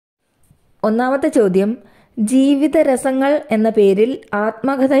ഒന്നാമത്തെ ചോദ്യം, ജീവിതരസങ്ങൾ എന്ന പേരിൽ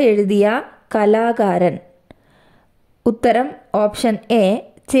ആത്മകഥ എഴുതിയ കലാകാരൻ. ഉത്തരം ഓപ്ഷൻ എ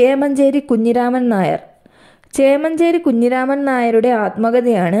ചേമഞ്ചേരി കുഞ്ഞിരാമൻ നായർ. ചേമഞ്ചേരി കുഞ്ഞിരാമൻ നായരുടെ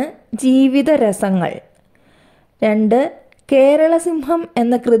ആത്മകഥയാണ് ജീവിതരസങ്ങൾ. 2. കേരളസിംഹം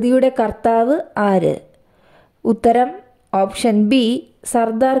എന്ന കൃതിയുടെ കർത്താവ് ആര്? ഉത്തരം option B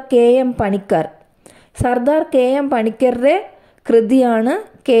Sardar K M. Panicker. Sardar K M. പണിക്കരുടെ കൃതിയാണ്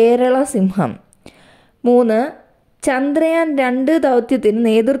കേരളസിംഹം. 3. ചന്ദ്രയാൻ 2 ദൗത്യത്തിന്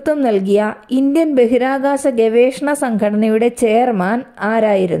നേതൃത്വം നൽകിയ ഇന്ത്യൻ ബഹിരാകാശ ഗവേഷണ സംഘടനയുടെ ചെയർമാൻ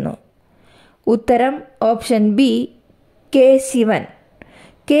ആരായിരുന്നു? ഉത്തരം option B K Shivan.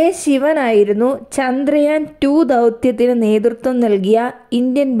 K ശിവനായിരുന്നു Chandrayaan 2 ദൗത്യത്തിന് നേതൃത്വം നൽകിയ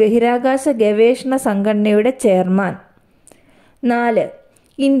ഇന്ത്യൻ ബഹിരാകാശ ഗവേഷണ സംഘടനയുടെ ചെയർമാൻ. 4.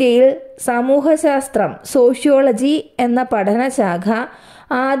 ഇന്ത്യയിൽ സമൂഹശാസ്ത്രം സോഷ്യോളജി എന്ന പഠനശാഖ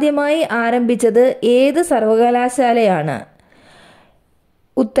ആദ്യമായി ആരംഭിച്ചത് ഏത് സർവകലാശാലയാണ്?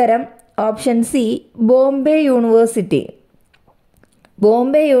 ഉത്തരം option C Bombay university.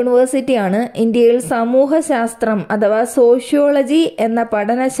 Bombay യൂണിവേഴ്സിറ്റിയാണ് ഇന്ത്യയിൽ സമൂഹശാസ്ത്രം അഥവാ സോഷ്യോളജി എന്ന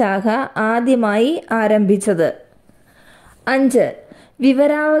പഠനശാഖ ആദ്യമായി ആരംഭിച്ചത്. 5.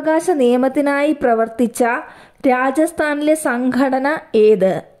 വിവരാവകാശ നിയമത്തിനായി പ്രവർത്തിച്ച രാജസ്ഥാനിലെ സംഘടന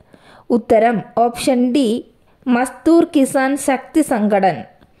ഏത്? ഉത്തരം ഓപ്ഷൻ ഡി മസ്ദൂർ കിസാൻ ശക്തി സംഘടൻ.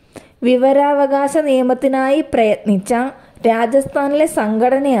 വിവരാവകാശ നിയമത്തിനായി പ്രയത്നിച്ച രാജസ്ഥാനിലെ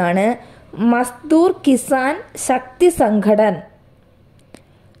സംഘടനയാണ് മസ്ദൂർ കിസാൻ ശക്തി സംഘടൻ.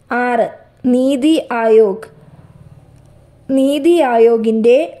 6. നീതി ആയോഗ്. നീതി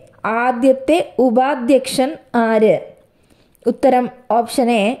ആയോഗിൻ്റെ ആദ്യത്തെ ഉപാധ്യക്ഷൻ ആര്? ഉത്തരം ഓപ്ഷൻ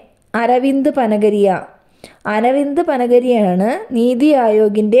എ അരവിന്ദ് പനഗരിയ. അരവിന്ദ് പനഗരിയാണ് നീതി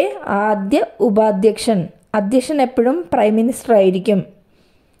ആയോഗിൻ്റെ ആദ്യ ഉപാധ്യക്ഷൻ. അധ്യക്ഷൻ എപ്പോഴും പ്രൈം മിനിസ്റ്റർ ആയിരിക്കും.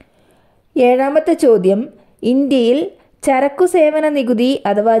 7. ചോദ്യം, ഇന്ത്യയിൽ ചരക്കു സേവന നികുതി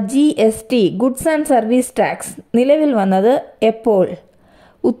അഥവാ GST goods and service tax നിലവിൽ വന്നത് എപ്പോൾ?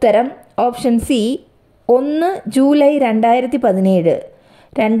 ഉത്തരം ഓപ്ഷൻ സി 1 ജൂലൈ 2017.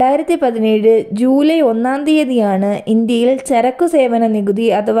 2017 ജൂലൈ 1 തീയതിയാണ് ഇന്ത്യയിൽ ചരക്കു സേവന നികുതി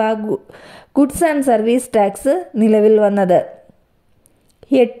അഥവാ ഗുഡ്സ് ആൻഡ് സർവീസ് ടാക്സ് നിലവിൽ വന്നത്.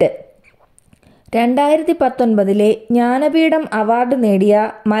 8. 2019 ജ്ഞാനപീഠം അവാർഡ് നേടിയ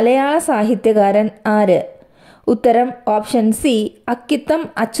മലയാള സാഹിത്യകാരൻ ആര്? ഉത്തരം option C Akkitham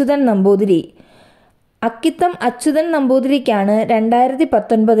Achuthan Namboothiri. Akkitham Achuthan നമ്പൂതിരിക്കാണ്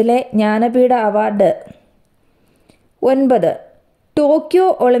 2019 Jnanpith award. 9. Tokyo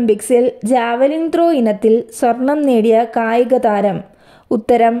ഒളിമ്പിക്സിൽ ജാവലിൻ ത്രോ ഇനത്തിൽ സ്വർണം നേടിയ കായിക താരം.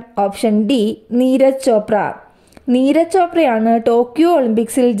 ഉത്തരം option D Neeraj Chopra. Neeraj ചോപ്രയാണ് Tokyo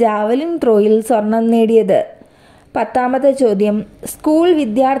ഒളിമ്പിക്സിൽ ജാവലിൻ ത്രോയിൽ സ്വർണം നേടിയത്. 10. ചോദ്യം, സ്കൂൾ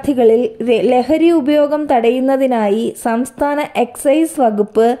വിദ്യാർത്ഥികളിൽ ലഹരി ഉപയോഗം തടയുന്നതിനായി സംസ്ഥാന എക്സൈസ്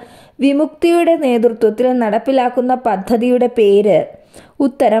വകുപ്പ് വിമുക്തിയുടെ നേതൃത്വത്തിൽ നടപ്പിലാക്കുന്ന പദ്ധതിയുടെ പേര്?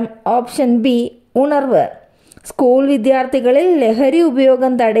 ഉത്തരം ഓപ്ഷൻ ബി ഉണർവ്. സ്കൂൾ വിദ്യാർത്ഥികളിൽ ലഹരി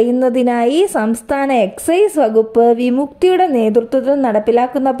ഉപയോഗം തടയുന്നതിനായി സംസ്ഥാന എക്സൈസ് വകുപ്പ് വിമുക്തിയുടെ നേതൃത്വത്തിൽ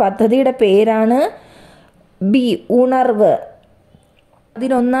നടപ്പിലാക്കുന്ന പദ്ധതിയുടെ പേരാണ് ബി ഉണർവ്.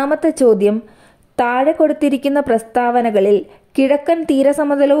 11. ചോദ്യം, താഴെ കൊടുത്തിരിക്കുന്ന പ്രസ്താവനകളിൽ കിഴക്കൻ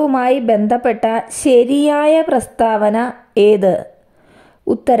തീരസമതലവുമായി ബന്ധപ്പെട്ട ശരിയായ പ്രസ്താവന ഏത്?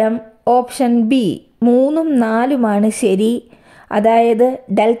 ഉത്തരം ഓപ്ഷൻ ബി 3ഉം 4ഉമാണ് ശരി. അതായത്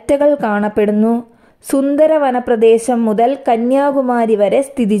ഡെൽറ്റകൾ കാണപ്പെടുന്നു. സുന്ദര വനപ്രദേശം മുതൽ കന്യാകുമാരി വരെ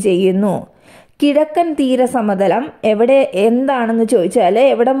സ്ഥിതി ചെയ്യുന്നു. കിഴക്കൻ തീരസമതലം എന്താണെന്ന് ചോദിച്ചാൽ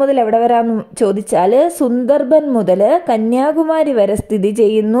എവിടെ മുതൽ എവിടെ വരാമെന്ന് ചോദിച്ചാൽ സുന്ദർബൻ മുതൽ കന്യാകുമാരി വരെ സ്ഥിതി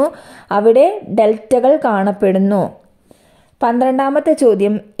ചെയ്യുന്നു. അവിടെ ഡെൽറ്റകൾ കാണപ്പെടുന്നു. 12.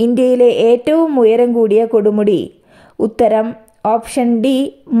 ചോദ്യം, ഇന്ത്യയിലെ ഏറ്റവും ഉയരം കൂടിയ കൊടുമുടി? ഉത്തരം option D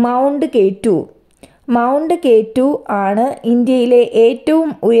mount K2. Mount K2 ആണ് ഇന്ത്യയിലെ ഏറ്റവും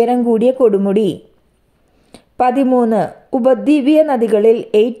ഉയരം കൂടിയ കൊടുമുടി. 13. ഉപദ്വീപീയ നദികളിൽ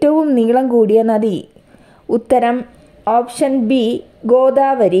ഏറ്റവും നീളം കൂടിയ നദി? ഉത്തരം ഓപ്ഷൻ ബി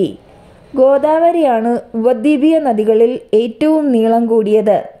ഗോദാവരി. ഗോദാവരിയാണ് ഉപദ്വീപീയ നദികളിൽ ഏറ്റവും നീളം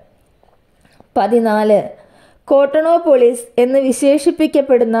കൂടിയത്. 14. കോട്ടണോപോളിസ് എന്ന്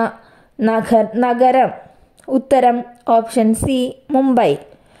വിശേഷിപ്പിക്കപ്പെടുന്ന നഗരം? ഉത്തരം ഓപ്ഷൻ സി മുംബൈ.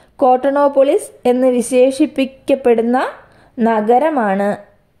 കോട്ടണോപോളിസ് എന്ന് വിശേഷിപ്പിക്കപ്പെടുന്ന നഗരമാണ്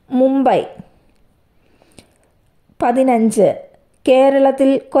മുംബൈ. 15. കേരളത്തിൽ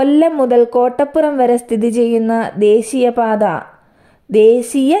കൊല്ലം മുതൽ കോട്ടപ്പുറം വരെ സ്ഥിതി ചെയ്യുന്ന ദേശീയപാത?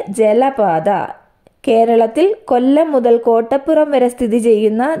 ദേശീയ ജലപാത. കേരളത്തിൽ കൊല്ലം മുതൽ കോട്ടപ്പുറം വരെ സ്ഥിതി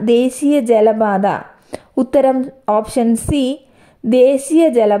ചെയ്യുന്ന ദേശീയ ജലപാത? ഉത്തരം ഓപ്ഷൻ സി ദേശീയ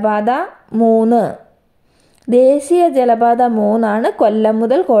ജലപാത 3. ദേശീയ ജലപാത 3 കൊല്ലം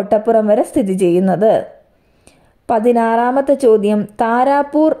മുതൽ കോട്ടപ്പുറം വരെ സ്ഥിതി ചെയ്യുന്നത്. 16ാമത്തെ ചോദ്യം,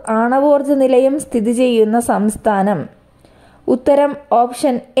 താരാപൂർ ആണവോർജ നിലയം സ്ഥിതി ചെയ്യുന്ന സംസ്ഥാനം. ഉത്തരം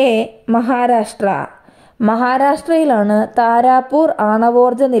ഓപ്ഷൻ എ മഹാരാഷ്ട്ര. മഹാരാഷ്ട്രയിലാണ് താരാപൂർ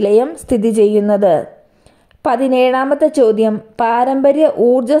ആണവോർജ നിലയം സ്ഥിതി ചെയ്യുന്നത്. 17ാമത്തെ ചോദ്യം, പാരമ്പര്യ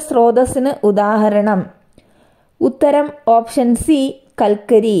ഊർജ സ്രോതസ്സിന് ഉദാഹരണം. ഉത്തരം ഓപ്ഷൻ സി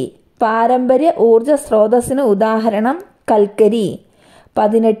കൽക്കരി. പാരമ്പര്യ ഊർജ സ്രോതസ്സിന് ഉദാഹരണം കൽക്കരി.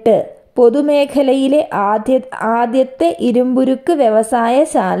 18 പൊതുമേഖലയിലെ ആദ്യത്തെ ഇരുമ്പുരുക്ക്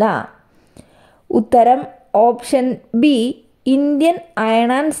വ്യവസായശാല. ഉത്തരം option B Indian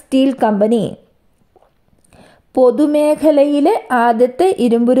iron and steel company. പൊതുമേഖലയിലെ ആദ്യത്തെ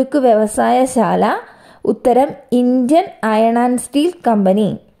ഇരുമ്പുരുക്ക് വ്യവസായശാല. ഉത്തരം Indian iron and steel company.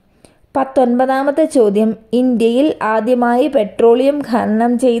 19ാമത്തെ ചോദ്യം, ഇന്ത്യയിൽ ആദ്യമായി പെട്രോളിയം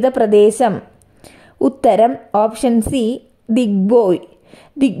ഖനനം ചെയ്ത പ്രദേശം. ഉത്തരം ഓപ്ഷൻ സി ദിഗ്ബോയ്.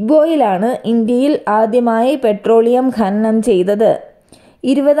 ദിഗ്ബോയിലാണ് ഇന്ത്യയിൽ ആദ്യമായി പെട്രോളിയം ഖനനം ചെയ്തത്.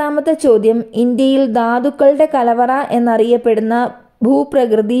 20ാമത്തെ ചോദ്യം, ഇന്ത്യയിൽ ധാതുക്കളുടെ കലവറ എന്നറിയപ്പെടുന്ന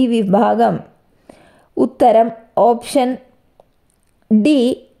ഭൂപ്രകൃതി വിഭാഗം. ഉത്തരം ഓപ്ഷൻ ഡി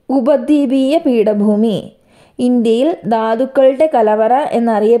ഉപദ്വീപീയ പീഠഭൂമി. ഇന്ത്യയിൽ ധാതുക്കളുടെ കലവറ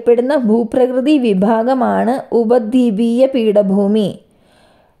എന്നറിയപ്പെടുന്ന ഭൂപ്രകൃതി വിഭാഗമാണ് ഉപദ്വീപീയ പീഠഭൂമി.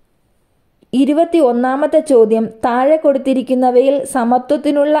 21ാമത്തെ ചോദ്യം, താഴെ കൊടുത്തിരിക്കുന്നവയിൽ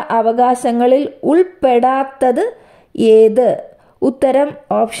സമത്വത്തിനുള്ള അവകാശങ്ങളിൽ ഉൾപ്പെടാത്തത് ഏത്? ഉത്തരം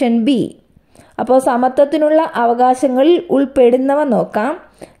ഓപ്ഷൻ ബി. അപ്പോൾ സമത്വത്തിനുള്ള അവകാശങ്ങളിൽ ഉൾപ്പെടുന്നവ നോക്കാം.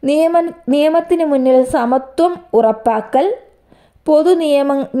 നിയമത്തിന് മുന്നിൽ സമത്വം ഉറപ്പാക്കൽ,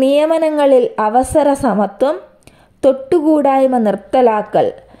 നിയമനങ്ങളിൽ അവസര സമത്വം, തൊട്ടുകൂടായ്മ നിർത്തലാക്കൽ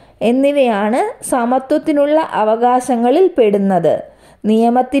എന്നിവയാണ് സമത്വത്തിനുള്ള അവകാശങ്ങളിൽ പെടുന്നത്.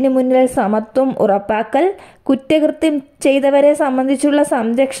 നിയമത്തിന് മുന്നിൽ സമത്വം ഉറപ്പാക്കൽ, കുറ്റകൃത്യം ചെയ്തവരെ സംബന്ധിച്ചുള്ള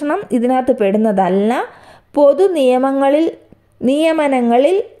സംരക്ഷണം ഇതിനകത്ത് പെടുന്നതല്ല.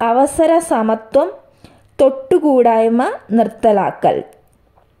 നിയമനങ്ങളിൽ അവസര സമത്വം, തൊട്ടുകൂടായ്മ നിർത്തലാക്കൽ.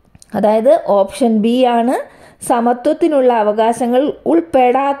 അതായത് ഓപ്ഷൻ ബി ആണ് സമത്വത്തിനുള്ള അവകാശങ്ങൾ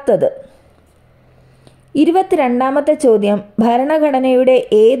ഉൾപ്പെടാത്തത്. 22ാമത്തെ ചോദ്യം, ഭരണഘടനയുടെ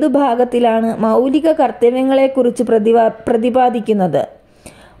ഏതു ഭാഗത്തിലാണ് മൗലിക കർത്തവ്യങ്ങളെക്കുറിച്ച് പ്രതിപാദിക്കുന്നത്?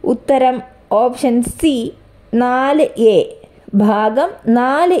 ഉത്തരം ഓപ്ഷൻ സി 4A. ഭാഗം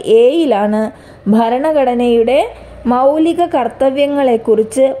 4Aയിലാണ് ഭരണഘടനയുടെ മൗലിക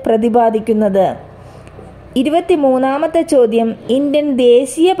കർത്തവ്യങ്ങളെക്കുറിച്ച് പ്രതിപാദിക്കുന്നത്. 23ാമത്തെ ചോദ്യം, ഇന്ത്യൻ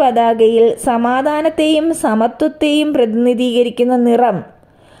ദേശീയ പതാകയിൽ സമാധാനത്തെയും സമത്വത്തെയും പ്രതിനിധീകരിക്കുന്ന നിറം.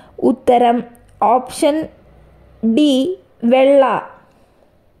 ഉത്തരം ഓപ്ഷൻ ഡി വെള്ള.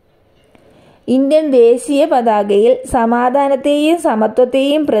 ഇന്ത്യൻ ദേശീയ പതാകയിൽ സമാധാനത്തെയും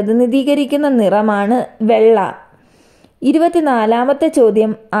സമത്വത്തെയും പ്രതിനിധീകരിക്കുന്ന നിറമാണ് വെള്ള. 24ാമത്തെ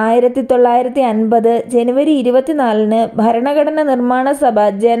ചോദ്യം, 1950 ജനുവരി 24 ഭരണഘടന നിർമ്മാണ സഭ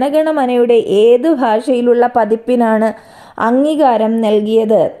ജനഗണമനയുടെ ഏത് ഭാഷയിലുള്ള പതിപ്പിനാണ് അംഗീകാരം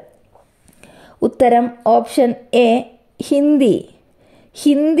നൽകിയത്? ഉത്തരം ഓപ്ഷൻ എ ഹിന്ദി.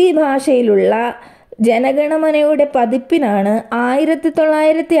 ഹിന്ദി ഭാഷയിലുള്ള ജനഗണമനയുടെ പതിപ്പിനാണ്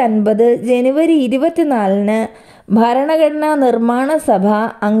 1950 ജനുവരി 24 ഭരണഘടനാ നിർമ്മാണ സഭ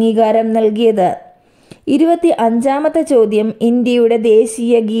അംഗീകാരം നൽകിയത്. 25ാമത്തെ ചോദ്യം, ഇന്ത്യയുടെ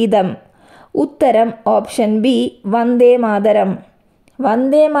ദേശീയ ഗീതം. ഉത്തരം ഓപ്ഷൻ ബി വന്ദേ മാതരം.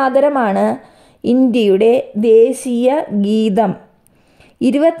 വന്ദേ മാതരമാണ് ഇന്ത്യയുടെ ദേശീയ ഗീതം.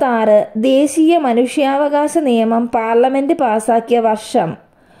 26 ദേശീയ മനുഷ്യാവകാശ നിയമം പാർലമെന്റ് പാസാക്കിയ വർഷം.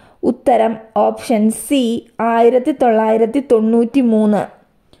 ഉത്തരം ഓപ്ഷൻ സി 1993.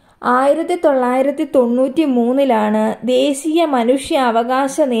 1993 ദേശീയ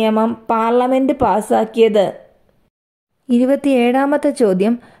മനുഷ്യാവകാശ നിയമം പാർലമെന്റ് പാസാക്കിയത്. 27ാമത്തെ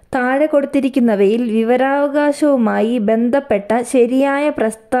ചോദ്യം, താഴെ കൊടുത്തിരിക്കുന്നവയിൽ വിവരാവകാശവുമായി ബന്ധപ്പെട്ട ശരിയായ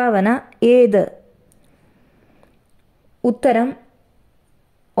പ്രസ്താവന ഏത്? ഉത്തരം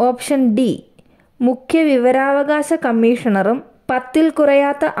ഓപ്ഷൻ ഡി മുഖ്യ വിവരാവകാശ കമ്മീഷണറും 10ൽ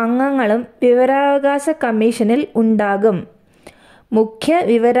കുറയാത്ത അംഗങ്ങളും വിവരാവകാശ കമ്മീഷനിൽ ഉണ്ടാകും. മുഖ്യ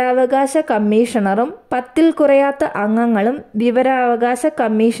വിവരാവകാശ കമ്മീഷണറും 10ൽ കുറയാത്ത അംഗങ്ങളും വിവരാവകാശ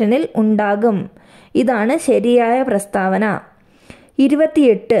കമ്മീഷനിൽ ഉണ്ടാകും. ഇതാണ് ശരിയായ പ്രസ്താവന.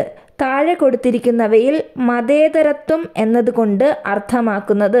 28 താഴെ കൊടുത്തിരിക്കുന്നവയിൽ മതേതരത്വം എന്നതുകൊണ്ട്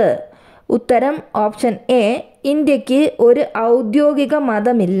അർത്ഥമാക്കുന്നത്. ഉത്തരം ഓപ്ഷൻ എ ഇന്ത്യക്ക് ഒരു ഔദ്യോഗിക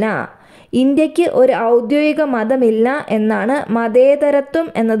മതമില്ല. ഇന്ത്യക്ക് ഒരു ഔദ്യോഗിക മതമില്ല എന്നാണ് മതേതരത്വം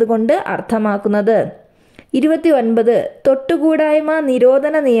എന്നതുകൊണ്ട് അർത്ഥമാക്കുന്നത്. 29 തൊട്ടുകൂടായ്മ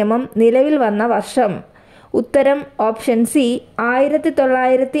നിരോധന നിയമം നിലവിൽ വന്ന വർഷം. ഉത്തരം ഓപ്ഷൻ സി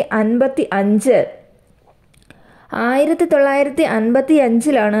 1955.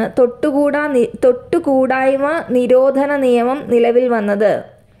 1955 തൊട്ടുകൂടായ്മ നിരോധന നിയമം നിലവിൽ വന്നത്.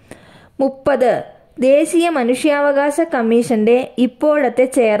 30. ദേശീയ മനുഷ്യാവകാശ കമ്മീഷന്റെ ഇപ്പോഴത്തെ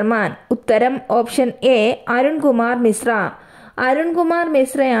ചെയർമാൻ. ഉത്തരം ഓപ്ഷൻ എ അരുൺകുമാർ മിശ്ര. അരുൺകുമാർ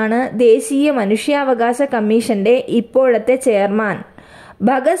മിശ്രയാണ് ദേശീയ മനുഷ്യാവകാശ കമ്മീഷന്റെ ഇപ്പോഴത്തെ ചെയർമാൻ.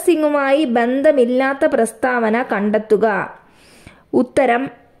 ഭഗത് സിംഗുമായി ബന്ധമില്ലാത്ത പ്രസ്താവന കണ്ടെത്തുക. ഉത്തരം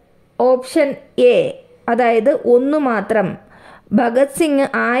ഓപ്ഷൻ എ, അതായത് ഒന്ന് മാത്രം. ഭഗത് സിംഗ്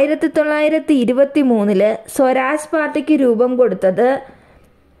 1923 സ്വരാജ് പാർട്ടിക്ക് രൂപം കൊടുത്തത്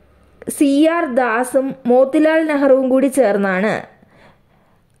CR ദാസും മോത്തിലാൽ നെഹ്റുവും കൂടി ചേർന്നാണ്.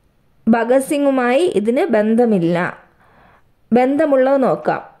 ഭഗത് സിംഗുമായി ഇതിന് ബന്ധമില്ല. ബന്ധമുള്ളത്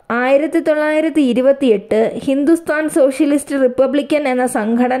നോക്കാം. 1928 ഹിന്ദുസ്ഥാൻ സോഷ്യലിസ്റ്റ് റിപ്പബ്ലിക്കൻ എന്ന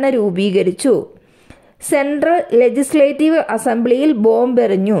സംഘടന രൂപീകരിച്ചു. സെൻട്രൽ ലെജിസ്ലേറ്റീവ് അസംബ്ലിയിൽ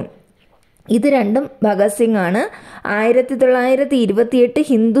ബോംബെറിഞ്ഞു. ഇത് രണ്ടും ഭഗത് സിംഗ് ആണ്. 1928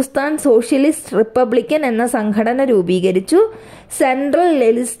 ഹിന്ദുസ്ഥാൻ സോഷ്യലിസ്റ്റ് റിപ്പബ്ലിക്കൻ എന്ന സംഘടന രൂപീകരിച്ചു. സെൻട്രൽ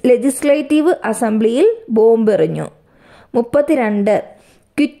ലെജിസ്ലേറ്റീവ് അസംബ്ലിയിൽ ബോംബെറിഞ്ഞു. 32.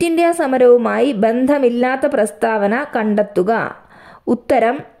 ക്വിറ്റ് ഇന്ത്യ സമരവുമായി ബന്ധമില്ലാത്ത പ്രസ്താവന കണ്ടെത്തുക.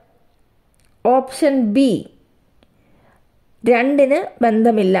 ഉത്തരം ഓപ്ഷൻ ബി, 2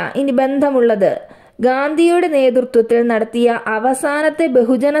 ബന്ധമില്ല. ഇനി ബന്ധമുള്ളത്. ഗാന്ധിയുടെ നേതൃത്വത്തിൽ നടത്തിയ അവസാനത്തെ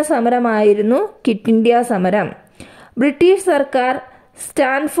ബഹുജന സമരമായിരുന്നു ക്വിറ്റ് ഇന്ത്യ സമരം. ബ്രിട്ടീഷ് സർക്കാർ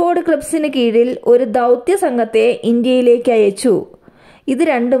സ്റ്റാൻഫോർഡ് ക്ലബ്സിന് കീഴിൽ ഒരു ദൗത്യ സംഘത്തെ ഇന്ത്യയിലേക്ക് അയച്ചു. ഇത്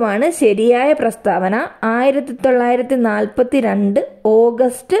രണ്ടുമാണ് ശരിയായ പ്രസ്താവന. 1942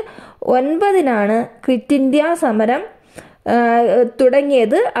 ഓഗസ്റ്റ് 9 ക്വിറ്റ് ഇന്ത്യ സമരം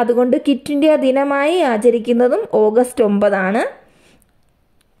തുടങ്ങിയത്. അതുകൊണ്ട് ക്വിറ്റ് ഇന്ത്യ ദിനമായി ആചരിക്കുന്നതും ഓഗസ്റ്റ് 9.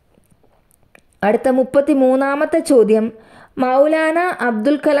 അടുത്ത 33ാമത്തെ ചോദ്യം. മൗലാന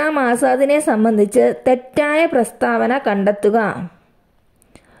അബ്ദുൽ കലാം ആസാദിനെ സംബന്ധിച്ച് തെറ്റായ പ്രസ്താവന കണ്ടെത്തുക.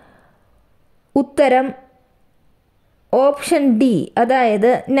 ഉത്തരം ഓപ്ഷൻ ഡി,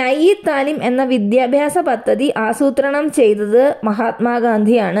 അതായത് നയി താലിം എന്ന വിദ്യാഭ്യാസ പദ്ധതി ആസൂത്രണം ചെയ്തത്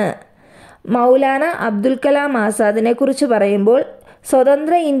മഹാത്മാഗാന്ധിയാണ്. മൗലാന അബ്ദുൽ കലാം ആസാദിനെ കുറിച്ച് പറയുമ്പോൾ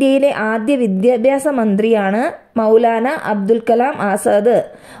സ്വതന്ത്ര ഇന്ത്യയിലെ ആദ്യ വിദ്യാഭ്യാസ മന്ത്രിയാണ് മൗലാന അബ്ദുൽ കലാം ആസാദ്.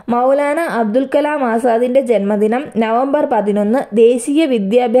 മൗലാന അബ്ദുൽ കലാം ആസാദിന്റെ ജന്മദിനം നവംബർ 11 ദേശീയ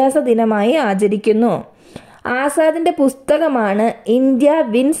വിദ്യാഭ്യാസ ദിനമായി ആചരിക്കുന്നു. ആസാദിന്റെ പുസ്തകമാണ് India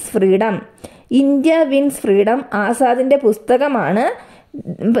wins freedom. India wins freedom ആസാദിന്റെ പുസ്തകമാണ്.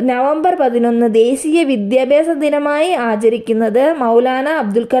 നവംബർ 11 ദേശീയ വിദ്യാഭ്യാസ ദിനമായി ആചരിക്കുന്നത് മൗലാന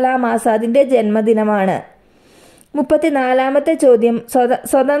അബ്ദുൽ കലാം ആസാദിന്റെ ജന്മദിനമാണ്. 34ാമത്തെ ചോദ്യം.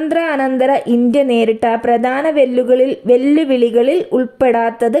 സ്വതന്ത്ര അനന്തര ഇന്ത്യ നേരിട്ട പ്രധാന വെല്ലുവിളികളിൽ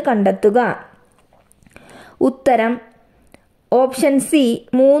ഉൾപ്പെടാത്തത് കണ്ടെത്തുക. ഉത്തരം ഓപ്ഷൻ സി,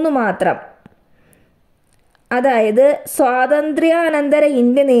 3 മാത്രം. അതായത് സ്വാതന്ത്ര്യാനന്തര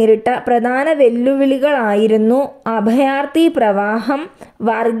ഇന്ത്യ നേരിട്ട പ്രധാന വെല്ലുവിളികളായിരുന്നു അഭയാർത്ഥി പ്രവാഹം,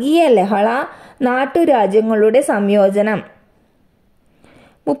 വർഗീയ ലഹള, നാട്ടുരാജ്യങ്ങളുടെ സംയോജനം.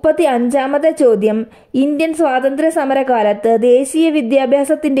 35ാമത്തെ ചോദ്യം. ഇന്ത്യൻ സ്വാതന്ത്ര്യ സമരകാലത്ത് ദേശീയ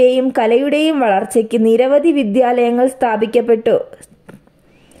വിദ്യാഭ്യാസത്തിന്റെയും കലയുടെയും വളർച്ചയ്ക്ക് നിരവധി വിദ്യാലയങ്ങൾ സ്ഥാപിക്കപ്പെട്ടു.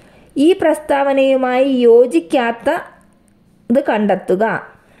 ഈ പ്രസ്താവനയുമായി യോജിക്കാത്തത് കണ്ടെത്തുക.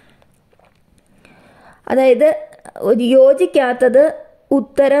 അതായത് യോജിക്കാത്തത്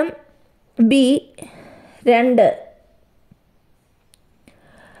ഉത്തരം ബി, 2.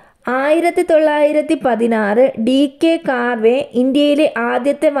 1916 DK കാർവേ ഇന്ത്യയിലെ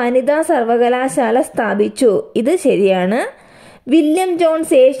ആദ്യത്തെ വനിതാ സർവകലാശാല സ്ഥാപിച്ചു. ഇത് ശരിയാണ്. William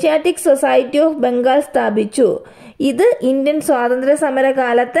Jones Asiatic society of Bengal സ്ഥാപിച്ചു. ഇത് ഇന്ത്യൻ സ്വാതന്ത്ര്യ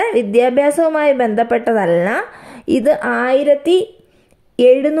സമരകാലത്തെ വിദ്യാഭ്യാസവുമായി ബന്ധപ്പെട്ടതല്ല. ഇത്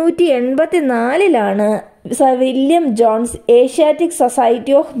 1784 William Jones Asiatic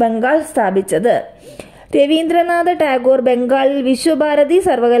society of Bengal സ്ഥാപിച്ചത്. രവീന്ദ്രനാഥ ടാഗോർ ബംഗാളിൽ വിശ്വഭാരതി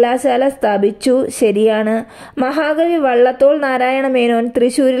സർവകലാശാല സ്ഥാപിച്ചു. ശരിയാണ്. മഹാകവി വള്ളത്തോൾ നാരായണ മേനോൻ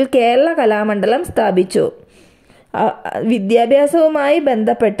തൃശൂരിൽ കേരള കലാമണ്ഡലം സ്ഥാപിച്ചു. വിദ്യാഭ്യാസവുമായി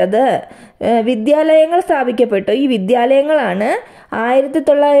ബന്ധപ്പെട്ടത് വിദ്യാലയങ്ങൾ സ്ഥാപിക്കപ്പെട്ടു. ഈ വിദ്യാലയങ്ങളാണ്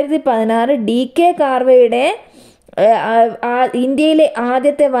 1916 DK കാർവേയുടെ ഇന്ത്യയിലെ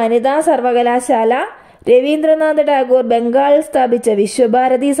ആദ്യത്തെ വനിതാ സർവകലാശാല, രവീന്ദ്രനാഥ ടാഗോർ ബംഗാളിൽ സ്ഥാപിച്ച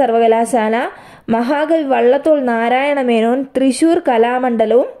വിശ്വഭാരതി സർവകലാശാല, മഹാകവി വള്ളത്തോൾ നാരായണ മേനോൻ തൃശൂർ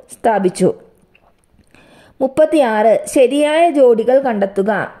കലാമണ്ഡലവും സ്ഥാപിച്ചു. 36 ശരിയായ ജോഡികൾ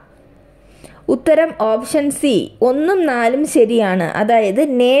കണ്ടെത്തുക. ഉത്തരം ഓപ്ഷൻ സി, 1ഉം 4ഉം ശരിയാണ്. അതായത്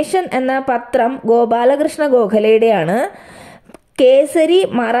നേഷൻ എന്ന പത്രം ഗോപാലകൃഷ്ണ ഗോഖലെയുടെയാണ്. കേസരി,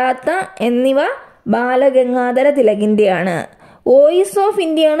 മറാത്ത എന്നിവ ബാലഗംഗാധര തിലകിൻ്റെയാണ്. വോയിസ് ഓഫ്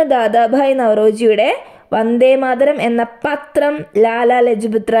ഇന്ത്യയാണ് ദാദാഭായ് നവറോജിയുടെ. വന്ദേമാതരം എന്ന പത്രം ലാലാ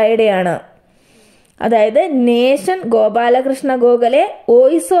ലജ്പത് റായിയുടെയാണ്. അതായത് nation Gopalakrishna Gokhale,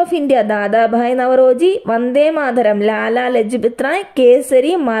 voice of India Dadabhai Naoroji, Vande Mataram Lala Lajpat Rai,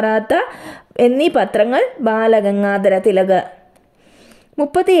 Kesari, Maratha എന്നീ പത്രങ്ങൾ ബാലഗംഗാധര തിലക്.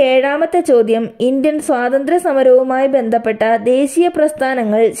 37ാമത്തെ ചോദ്യം, ഇന്ത്യൻ സ്വാതന്ത്ര്യ സമരവുമായി ബന്ധപ്പെട്ട ദേശീയ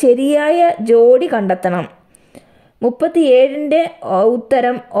പ്രസ്ഥാനങ്ങൾ ശരിയായ ജോഡി കണ്ടെത്തണം. 37ന്റെ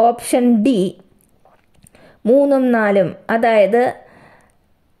ഉത്തരം ഓപ്ഷൻ ഡി 3ഉം 4ഉം. അതായത്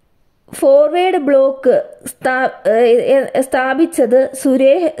ഫോർവേഡ് ബ്ലോക്ക് സ്ഥാപിച്ചത്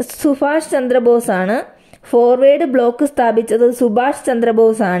സുഭാഷ് ചന്ദ്രബോസ് ആണ്. ഫോർവേഡ് ബ്ലോക്ക് സ്ഥാപിച്ചത് സുഭാഷ്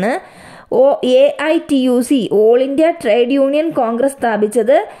ചന്ദ്രബോസ് ആണ്. AITUC all India trade union Congress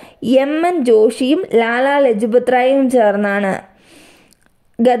സ്ഥാപിച്ചത് MN ജോഷിയും ലാലാ ലജ്പത് റായും ചേർന്നാണ്.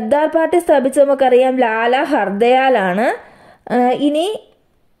 ഗദ്ദാർ പാർട്ടി സ്ഥാപിച്ചത് നമുക്കറിയാം ലാലാ ഹർദയാലാണ്. ഇനി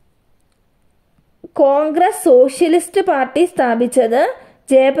കോൺഗ്രസ് സോഷ്യലിസ്റ്റ് പാർട്ടി സ്ഥാപിച്ചത്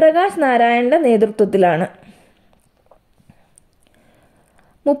ജയപ്രകാശ് നാരായണന്റെ നേതൃത്വത്തിലാണ്.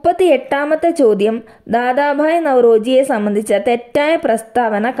 38ാമത്തെ ചോദ്യം, ദാദാഭായ് നവറോജിയെ സംബന്ധിച്ച തെറ്റായ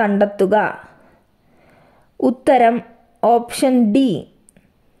പ്രസ്താവന കണ്ടെത്തുക. ഉത്തരം ഓപ്ഷൻ ഡി.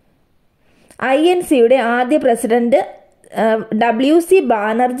 INCയുടെ ആദ്യ പ്രസിഡന്റ് WC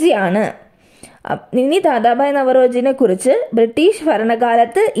ബാനർജി ആണ്. ഇനി ദാദാഭായ് നവറോജിനെ കുറിച്ച്, ബ്രിട്ടീഷ്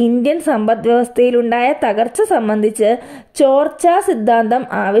ഭരണകാലത്ത് ഇന്ത്യൻ സമ്പദ് വ്യവസ്ഥയിലുണ്ടായ തകർച്ച സംബന്ധിച്ച് ചോർച്ചാ സിദ്ധാന്തം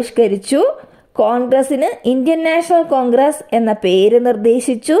ആവിഷ്കരിച്ചു. കോൺഗ്രസിന് ഇന്ത്യൻ നാഷണൽ കോൺഗ്രസ് എന്ന പേര്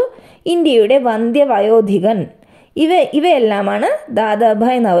നിർദ്ദേശിച്ചു. ഇന്ത്യയുടെ വന്ധ്യവയോധികൻ. ഇവയെല്ലാമാണ്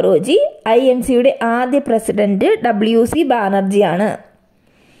ദാദാഭായ് നവറോജി. INCയുടെ ആദ്യ പ്രസിഡന്റ് WC ബാനർജിയാണ്.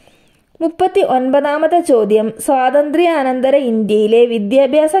 39ാമത്തെ ചോദ്യം, സ്വാതന്ത്ര്യാനന്തര ഇന്ത്യയിലെ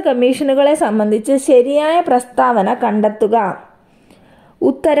വിദ്യാഭ്യാസ കമ്മീഷനുകളെ സംബന്ധിച്ച് ശരിയായ പ്രസ്താവന കണ്ടെത്തുക.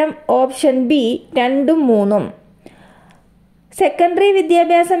 ഉത്തരം ഓപ്ഷൻ ബി 2ഉം 3ഉം. സെക്കൻഡറി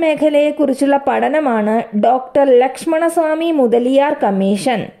വിദ്യാഭ്യാസ മേഖലയെക്കുറിച്ചുള്ള പഠനമാണ് doctor Lakshmanaswami Mudaliar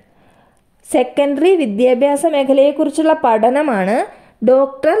commission. Secondary വിദ്യാഭ്യാസ മേഖലയെക്കുറിച്ചുള്ള പഠനമാണ്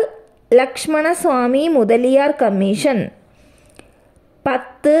ഡോക്ടർ ലക്ഷ്മണസ്വാമി മുതലിയാർ കമ്മീഷൻ.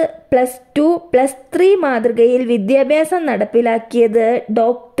 10, +2, +3 മാതൃകയിൽ വിദ്യാഭ്യാസം നടപ്പിലാക്കിയത്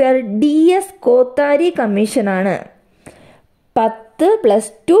ഡോക്ടർ DS കോത്താരി കമ്മീഷനാണ്. 10,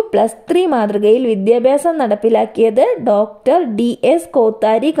 +2, +3 മാതൃകയിൽ വിദ്യാഭ്യാസം നടപ്പിലാക്കിയത് ഡോക്ടർ DS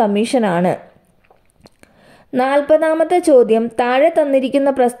കോത്താരി കമ്മീഷനാണ്. 40ാമത്തെ ചോദ്യം, താഴെ തന്നിരിക്കുന്ന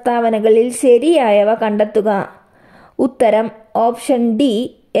പ്രസ്താവനകളിൽ ശരിയായവ കണ്ടെത്തുക. ഉത്തരം ഓപ്ഷൻ ഡി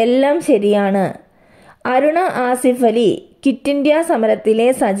എല്ലാം ശരിയാണ്. അരുണ ആസിഫ് അലി ക്വിറ്റ് ഇന്ത്യ സമരത്തിലെ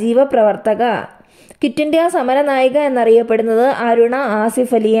സജീവ പ്രവർത്തക. ക്വിറ്റ് ഇന്ത്യ സമര നായിക എന്നറിയപ്പെടുന്നത് അരുണ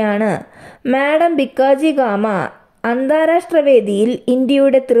ആസിഫ് അലിയാണ്. മാഡം ഭിക്കാജി ഗാമ അന്താരാഷ്ട്ര വേദിയിൽ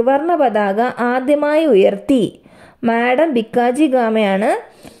ഇന്ത്യയുടെ ത്രിവർണ പതാക ആദ്യമായി ഉയർത്തി. മാഡം ഭിക്കാജി ഗാമയാണ്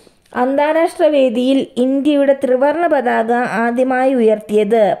അന്താരാഷ്ട്ര വേദിയിൽ ഇന്ത്യയുടെ ത്രിവർണ പതാക ആദ്യമായി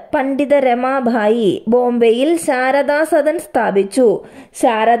ഉയർത്തിയത്. പണ്ഡിത രമാഭായി ബോംബെയിൽ ശാരദാ സദൻ സ്ഥാപിച്ചു.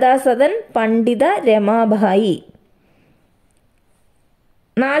 ശാരദാ സദൻ, പണ്ഡിത രമാഭായി.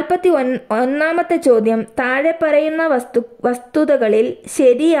 41ാമത്തെ ചോദ്യം, താഴെ പറയുന്ന വസ്തുതകളിൽ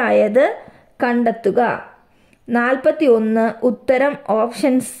ശരിയായത് കണ്ടെത്തുക. 41 ഉത്തരം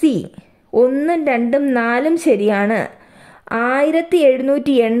ഓപ്ഷൻ സി 1, 2, 4 ശരിയാണ്.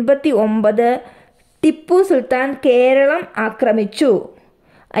 1789 ടിപ്പു സുൽത്താൻ കേരളം ആക്രമിച്ചു.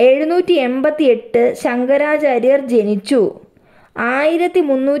 788 ശങ്കരാചാര്യർ ജനിച്ചു.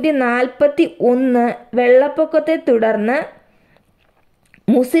 1341 വെള്ളപ്പൊക്കത്തെ തുടർന്ന്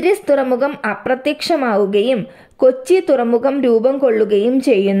മുസിരിസ് തുറമുഖം അപ്രത്യക്ഷമാവുകയും കൊച്ചി തുറമുഖം രൂപം കൊള്ളുകയും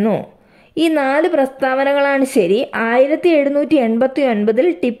ചെയ്യുന്നു. ഈ 4 പ്രസ്താവനകളാണ് ശരി. 1789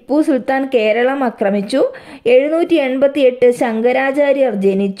 ടിപ്പു സുൽത്താൻ കേരളം ആക്രമിച്ചു. 788 ശങ്കരാചാര്യർ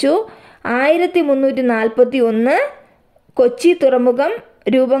ജനിച്ചു. 1341 കൊച്ചി തുറമുഖം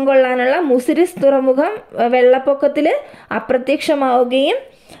രൂപം കൊള്ളാനുള്ള മുസിരിസ് തുറമുഖം വെള്ളപ്പൊക്കത്തിൽ അപ്രത്യക്ഷമാവുകയും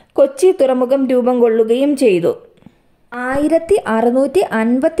കൊച്ചി തുറമുഖം രൂപം കൊള്ളുകയും ചെയ്തു.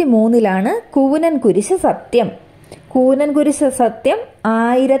 1653 കൂനൻ കുരിശ് സത്യം. കൂനൻ കുരിശ് സത്യം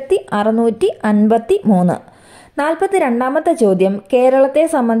 1653. 42ാമത്തെ ചോദ്യം, കേരളത്തെ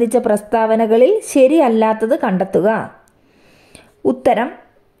സംബന്ധിച്ച പ്രസ്താവനകളിൽ ശരിയല്ലാത്തത് കണ്ടെത്തുക. ഉത്തരം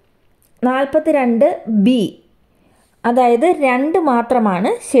 42B, അതായത് 2 മാത്രമാണ്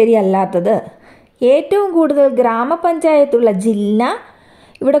ശരിയല്ലാത്തത്. ഏറ്റവും കൂടുതൽ ഗ്രാമപഞ്ചായത്തുള്ള ജില്ല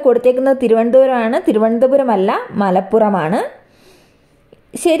ഇവിടെ കൊടുത്തേക്കുന്നത് തിരുവനന്തപുരമാണ്. തിരുവനന്തപുരമല്ല, മലപ്പുറമാണ്.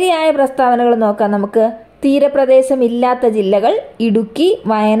 ശരിയായ പ്രസ്താവനകൾ നോക്കാം നമുക്ക്. തീരപ്രദേശമില്ലാത്ത ജില്ലകൾ ഇടുക്കി,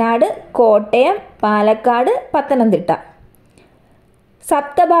 വയനാട്, കോട്ടയം, പാലക്കാട്, പത്തനംതിട്ട.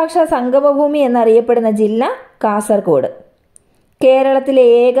 സപ്തഭാഷാ സംഗമഭൂമി എന്നറിയപ്പെടുന്ന ജില്ല കാസർഗോഡ്. കേരളത്തിലെ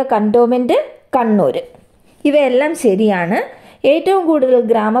ഏക കന്റോൺമെന്റ് കണ്ണൂർ. ഇവയെല്ലാം ശരിയാണ്. ഏറ്റവും കൂടുതൽ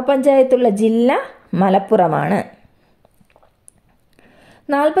ഗ്രാമപഞ്ചായത്തുള്ള ജില്ല മലപ്പുറമാണ്.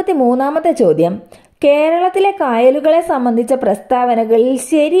 43-ാമത്തെ ചോദ്യം, കേരളത്തിലെ കായലുകളെ സംബന്ധിച്ച പ്രസ്താവനകളിൽ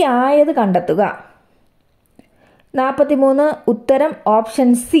ശരിയായത് കണ്ടെത്തുക. 43 ഉത്തരം ഓപ്ഷൻ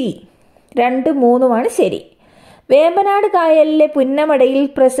സി 2, 3 ശരി. വേമ്പനാട് കായലിലെ പുന്നമടയിൽ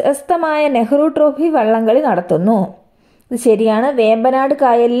പ്രശസ്തമായ നെഹ്റു ട്രോഫി വള്ളംകളി നടത്തുന്നു. ഇത് ശരിയാണ്. വേമ്പനാട്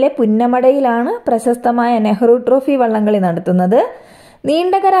കായലിലെ പുന്നമടയിലാണ് പ്രശസ്തമായ നെഹ്റു ട്രോഫി വള്ളംകളി നടത്തുന്നത്.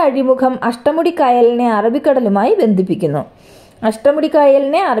 നീണ്ടകര അഴിമുഖം അഷ്ടമുടിക്കായലിനെ അറബിക്കടലുമായി ബന്ധിപ്പിക്കുന്നു.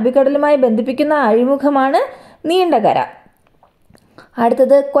 അഷ്ടമുടിക്കായലിനെ അറബിക്കടലുമായി ബന്ധിപ്പിക്കുന്ന അഴിമുഖമാണ് നീണ്ടകര.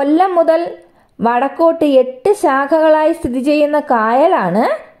 അടുത്തത്, കൊല്ലം മുതൽ വടക്കോട്ട് 8 ശാഖകളായി സ്ഥിതി ചെയ്യുന്ന കായലാണ്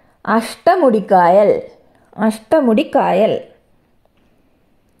അഷ്ടമുടിക്കായൽ.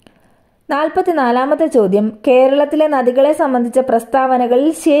 44-ാമത്തെ ചോദ്യം, കേരളത്തിലെ നദികളെ സംബന്ധിച്ച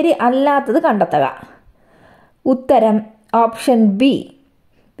പ്രസ്താവനകളിൽ ശരി അല്ലാത്തത് കണ്ടെത്തുക. ഉത്തരം ഓപ്ഷൻ ബി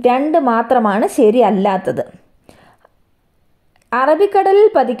 2 മാത്രമാണ് ശരി അല്ലാത്തത്. അറബിക്കടലിൽ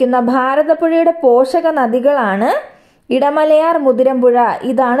പതിക്കുന്ന ഭാരതപ്പുഴയുടെ പോഷക നദികളാണ് ഇടമലയാർ, മുതിരമ്പുഴ.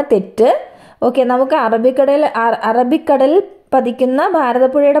 ഇതാണ് തെറ്റ്. ഓക്കെ, നമുക്ക് അറബിക്കടലിൽ പതിക്കുന്ന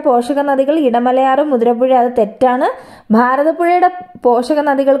ഭാരതപ്പുഴയുടെ പോഷക നദികൾ ഇടമലയാറും മുതിരപ്പുഴ, അത് തെറ്റാണ്. ഭാരതപ്പുഴയുടെ പോഷക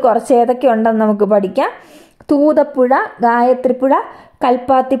നദികൾ കുറച്ച് ഏതൊക്കെ ഉണ്ടെന്ന് നമുക്ക് പഠിക്കാം. തൂതപ്പുഴ, ഗായത്രിപ്പുഴ,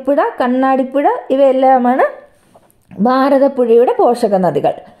 കൽപ്പാത്തിപ്പുഴ, കണ്ണാടിപ്പുഴ, ഇവയെല്ലാമാണ് ഭാരതപ്പുഴയുടെ പോഷക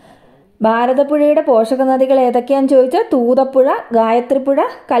നദികൾ. ഭാരതപ്പുഴയുടെ പോഷക നദികൾ ഏതൊക്കെയാണെന്ന് ചോദിച്ചാൽ തൂതപ്പുഴ, ഗായത്രിപ്പുഴ,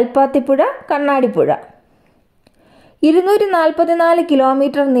 കൽപ്പാത്തിപ്പുഴ, കണ്ണാടിപ്പുഴ. 244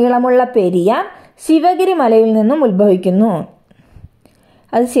 കിലോമീറ്റർ നീളമുള്ള പെരിയാർ ശിവഗിരി മലയിൽ നിന്നും ഉത്ഭവിക്കുന്നു.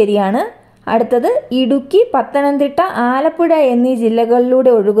 അത് ശരിയാണ്. അടുത്തത്, ഇടുക്കി, പത്തനംതിട്ട, ആലപ്പുഴ എന്നീ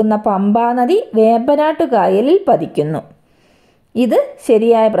ജില്ലകളിലൂടെ ഒഴുകുന്ന പമ്പാ നദി വേമ്പനാട്ടുകായലിൽ പതിക്കുന്നു. ഇത്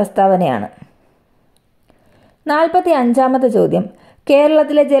ശരിയായ പ്രസ്താവനയാണ്. 45-ാമത്തെ ചോദ്യം,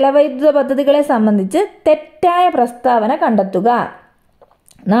 കേരളത്തിലെ ജലവൈദ്യുത പദ്ധതികളെ സംബന്ധിച്ച് തെറ്റായ പ്രസ്താവന കണ്ടെത്തുക.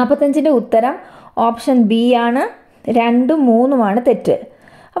 45-ന്റെ ഉത്തരം ഓപ്ഷൻ ബി ആണ്. 2, 3 തെറ്റ്.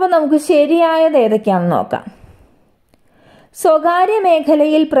 അപ്പം നമുക്ക് ശരിയായത് ഏതൊക്കെയാണെന്ന് നോക്കാം. സ്വകാര്യ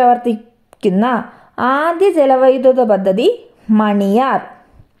മേഖലയിൽ പ്രവർത്തിക്കുന്ന ആദ്യ ജലവൈദ്യുത പദ്ധതി മണിയാർ.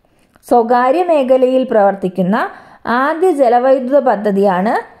 സ്വകാര്യ മേഖലയിൽ പ്രവർത്തിക്കുന്ന ആദ്യ ജലവൈദ്യുത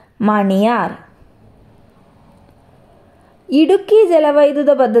പദ്ധതിയാണ് മണിയാർ. ഇടുക്കി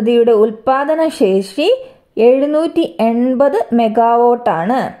ജലവൈദ്യുത പദ്ധതിയുടെ ഉൽപാദന ശേഷി 780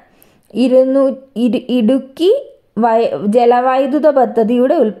 മെഗാവാട്ടാണ്. ഇടുക്കി ജലവൈദ്യുത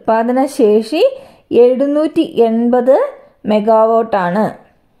പദ്ധതിയുടെ ഉൽപാദന ശേഷി 780 മെഗാവാട്ടാണ്.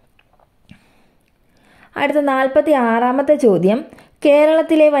 അടുത്ത 46-ാമത്തെ ചോദ്യം,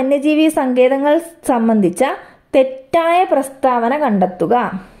 കേരളത്തിലെ വന്യജീവി സങ്കേതങ്ങൾ സംബന്ധിച്ച തെറ്റായ പ്രസ്താവന കണ്ടെത്തുക.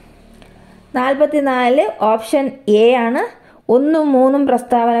 44 ഓപ്ഷൻ എ ആണ്. 1, 3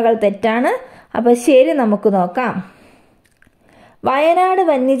 പ്രസ്താവനകൾ തെറ്റാണ്. അപ്പോൾ ശരി നമുക്ക് നോക്കാം. വയനാട്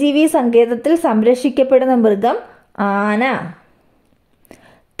വന്യജീവി സങ്കേതത്തിൽ സംരക്ഷിക്കപ്പെടുന്ന മൃഗം ആന.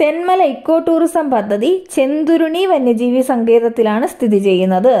 തെന്മല ഇക്കോ ടൂറിസം പദ്ധതി ചെന്തുരുണി വന്യജീവി സങ്കേതത്തിലാണ് സ്ഥിതി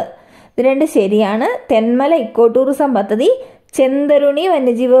ചെയ്യുന്നത്. ഇത് 2 ശരിയാണ്. തെന്മല ഇക്കോ ടൂറിസം പദ്ധതി ചെന്തുരുണി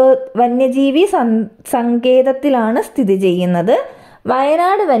വന്യജീവി സങ്കേതത്തിലാണ് സ്ഥിതി ചെയ്യുന്നത്.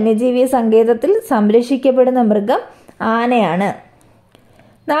 വയനാട് വന്യജീവി സങ്കേതത്തിൽ സംരക്ഷിക്കപ്പെടുന്ന മൃഗം ആനയാണ്.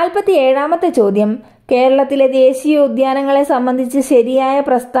 47-ാമത്തെ ചോദ്യം, കേരളത്തിലെ ദേശീയോദ്യാനങ്ങളെ സംബന്ധിച്ച് ശരിയായ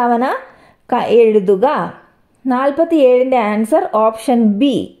പ്രസ്താവന എഴുതുക. 47-ന്റെ ആൻസർ ഓപ്ഷൻ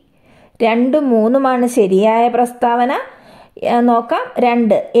ബി 2, 3 ശരിയായ പ്രസ്താവന. നോക്കാം.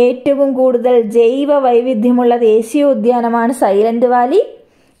 2, ഏറ്റവും കൂടുതൽ ജൈവ വൈവിധ്യമുള്ള ദേശീയോദ്യാനമാണ് സൈലന്റ് വാലി.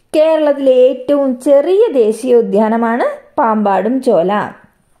 കേരളത്തിലെ ഏറ്റവും ചെറിയ ദേശീയോദ്യാനമാണ് പാമ്പാടും ചോല.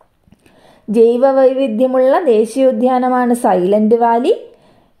 ജൈവ വൈവിധ്യമുള്ള ദേശീയോദ്യാനമാണ് സൈലന്റ് വാലി.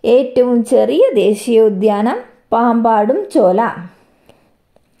 ഏറ്റവും ചെറിയ ദേശീയോദ്യാനം പാമ്പാടും ചോല.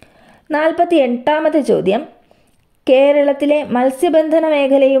 48-ാമത്തെ ചോദ്യം, കേരളത്തിലെ മത്സ്യബന്ധന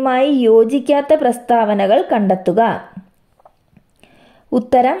മേഖലയുമായി യോജിക്കാത്ത പ്രസ്താവനകൾ കണ്ടെത്തുക.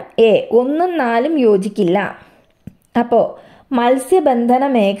 ഉത്തരം എ 1, 4 യോജിക്കില്ല. അപ്പോൾ മത്സ്യബന്ധന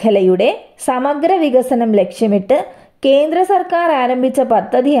മേഖലയുടെ സമഗ്ര വികസനം ലക്ഷ്യമിട്ട് കേന്ദ്ര സർക്കാർ ആരംഭിച്ച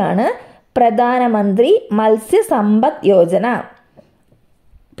പദ്ധതിയാണ് പ്രധാനമന്ത്രി മത്സ്യസമ്പദ് യോജന.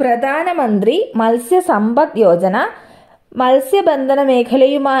 പ്രധാനമന്ത്രി മത്സ്യസമ്പദ് യോജന മത്സ്യബന്ധന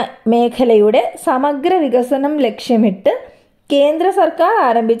മേഖലയുടെ സമഗ്ര വികസനം ലക്ഷ്യമിട്ട് കേന്ദ്ര സർക്കാർ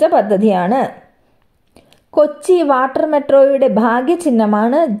ആരംഭിച്ച പദ്ധതിയാണ്. കൊച്ചി വാട്ടർ മെട്രോയുടെ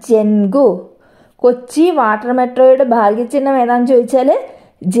ഭാഗ്യചിഹ്നമാണ് ജൻഗു. കൊച്ചി വാട്ടർ മെട്രോയുടെ ഭാഗ്യചിഹ്നം ഏതാണെന്ന് ചോദിച്ചാൽ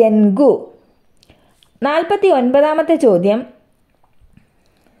ജൻഗു. 49ാമത്തെ ചോദ്യം,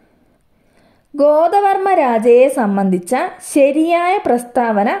 ഗോദവർമ്മ രാജയെ സംബന്ധിച്ച ശരിയായ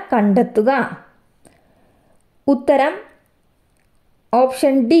പ്രസ്താവന കണ്ടെത്തുക. ഉത്തരം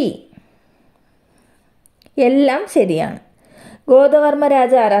ഓപ്ഷൻ ഡി, എല്ലാം ശരിയാണ്. ഗോദവർമ്മ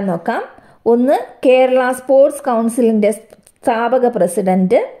രാജ ആരാന്ന് നോക്കാം. 1. കേരള സ്പോർട്സ് കൗൺസിലിൻ്റെ സ്ഥാപക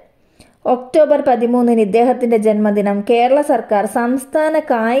പ്രസിഡന്റ്. ഒക്ടോബർ 13 ഇദ്ദേഹത്തിൻ്റെ ജന്മദിനം കേരള സർക്കാർ സംസ്ഥാന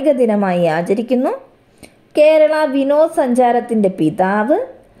കായിക ദിനമായി ആചരിക്കുന്നു. കേരള വിനോദസഞ്ചാരത്തിൻ്റെ പിതാവ്.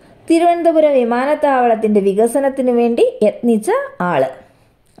 തിരുവനന്തപുരം വിമാനത്താവളത്തിൻ്റെ വികസനത്തിന് വേണ്ടി യത്നിച്ച ആള്.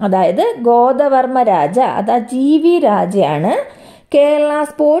 അതായത് ഗോദവർമ്മ രാജ, അതാ GV രാജയാണ് കേരള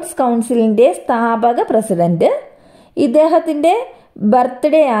സ്പോർട്സ് കൗൺസിലിൻ്റെ സ്ഥാപക പ്രസിഡന്റ്. ഇദ്ദേഹത്തിൻ്റെ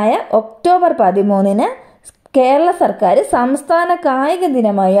ബർത്ത്ഡേ ആയ ഒക്ടോബർ 13 കേരള സർക്കാർ സംസ്ഥാന കായിക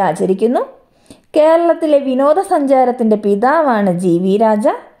ദിനമായി ആചരിക്കുന്നു. കേരളത്തിലെ വിനോദസഞ്ചാരത്തിൻ്റെ പിതാവാണ് GV രാജ.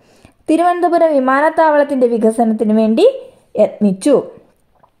 തിരുവനന്തപുരം വിമാനത്താവളത്തിൻ്റെ വികസനത്തിന് വേണ്ടി യത്നിച്ചു.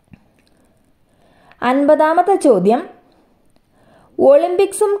 50ാമത്തെ ചോദ്യം,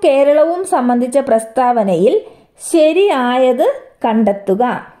 ഒളിമ്പിക്സും കേരളവും സംബന്ധിച്ച പ്രസ്താവനയിൽ ശരിയായത് കണ്ടെത്തുക.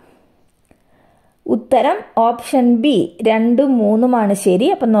 ഉത്തരം ഓപ്ഷൻ ബി, 2ഉം 3ഉമാണ് ശരി.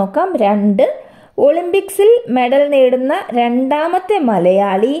 അപ്പം നോക്കാം. 2, ഒളിമ്പിക്സിൽ മെഡൽ നേടുന്ന രണ്ടാമത്തെ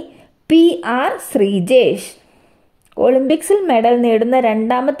മലയാളി PR ശ്രീജേഷ്. ഒളിമ്പിക്സിൽ മെഡൽ നേടുന്ന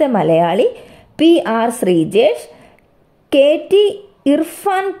രണ്ടാമത്തെ Malayali PR Sreejesh. KT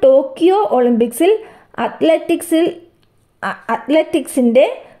Irfan Tokyo ഒളിമ്പിക്സിൽ അത്ലറ്റിക്സിൻ്റെ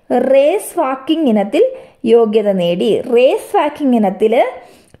റേസ് വാക്കിംഗ് ഇനത്തിൽ യോഗ്യത നേടി. റേസ് വാക്കിംഗ് ഇനത്തിൽ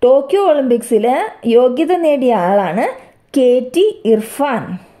ടോക്കിയോ ഒളിമ്പിക്സിൽ യോഗ്യത നേടിയ ആളാണ് KT ഇർഫാൻ.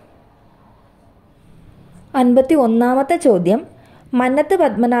 51ാമത്തെ ചോദ്യം, മന്നത്ത്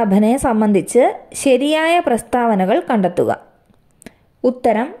പത്മനാഭനെ സംബന്ധിച്ച് ശരിയായ പ്രസ്താവനകൾ കണ്ടെത്തുക.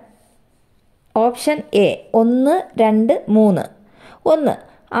 ഉത്തരം ഓപ്ഷൻ എ, 1, 2, 3. 1.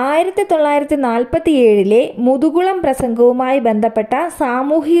 1947 മുതുകുളം പ്രസംഗവുമായി ബന്ധപ്പെട്ട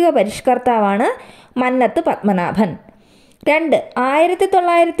സാമൂഹിക പരിഷ്കർത്താവാണ് മന്നത്ത് പത്മനാഭൻ. 2.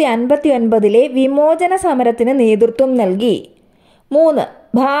 1959 വിമോചന സമരത്തിന് നേതൃത്വം നൽകി. 3.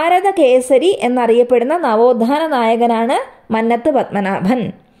 ഭാരത കേസരി എന്നറിയപ്പെടുന്ന നവോത്ഥാന നായകനാണ് മന്നത്ത് പത്മനാഭൻ.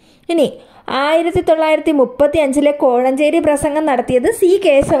 ഇനി 1935 കോഴഞ്ചേരി പ്രസംഗം നടത്തിയത് C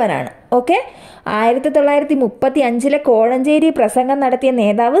കേശവനാണ്. ഓക്കെ, 1935 കോഴഞ്ചേരി പ്രസംഗം നടത്തിയ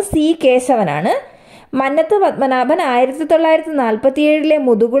നേതാവ് C കേശവനാണ്. മന്നത്ത് പത്മനാഭൻ 1947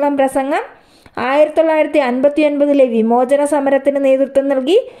 മുതുകുളം പ്രസംഗം, 1959 വിമോചന സമരത്തിന് നേതൃത്വം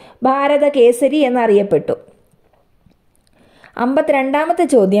നൽകി, ഭാരത കേസരി എന്നറിയപ്പെട്ടു. 52ാമത്തെ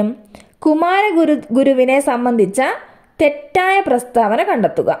ചോദ്യം, കുമാരഗുരുവിനെ സംബന്ധിച്ച തെറ്റായ പ്രസ്താവന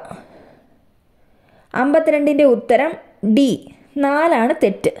കണ്ടെത്തുക. 52ന്റെ ഉത്തരം D, 4ആണ്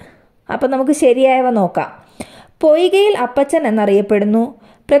തെറ്റ്. അപ്പം നമുക്ക് ശരിയായവ നോക്കാം. പൊയ്കയിൽ അപ്പച്ചൻ എന്നറിയപ്പെടുന്നു.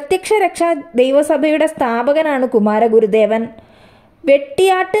 പ്രത്യക്ഷ രക്ഷാ ദൈവസഭയുടെ സ്ഥാപകനാണ് കുമാരഗുരുദേവൻ.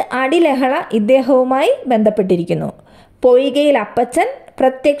 വെട്ടിയാട്ട് അടിലഹള ഇദ്ദേഹവുമായി ബന്ധപ്പെട്ടിരിക്കുന്നു. പൊയ്കയിൽ അപ്പച്ചൻ,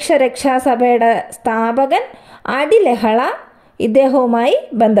 പ്രത്യക്ഷ രക്ഷാസഭയുടെ സ്ഥാപകൻ, അടിലഹള ഇദ്ദേഹവുമായി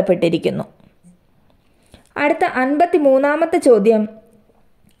ബന്ധപ്പെട്ടിരിക്കുന്നു. അടുത്ത 53ാമത്തെ ചോദ്യം,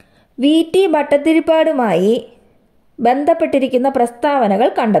 VT ഭട്ടതിരിപ്പാടുമായി ബന്ധപ്പെട്ടിരിക്കുന്ന പ്രസ്താവനകൾ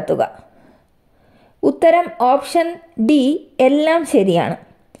കണ്ടെത്തുക. ഉത്തരം ഓപ്ഷൻ D, എല്ലാം ശരിയാണ്.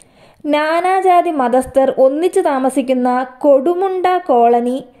 നാനാജാതി മതസ്ഥർ ഒന്നിച്ചു താമസിക്കുന്ന കൊടുമുണ്ട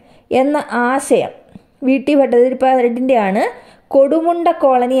കോളനി എന്ന ആശയം VT ഭട്ടതിരിപ്പാടിൻ്റെ ആണ്. കൊടുമുണ്ട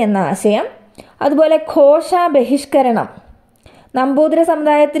കോളനി എന്ന ആശയം. അതുപോലെ ഘോഷ ബഹിഷ്കരണം, നമ്പൂതിര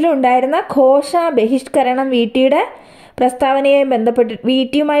സമുദായത്തിൽ ഉണ്ടായിരുന്ന ഘോഷ ബഹിഷ്കരണം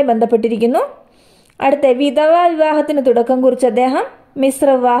VTയുമായി ബന്ധപ്പെട്ടിരിക്കുന്നു. അടുത്ത വിധവാ വിവാഹത്തിന് തുടക്കം കുറിച്ച അദ്ദേഹം മിശ്ര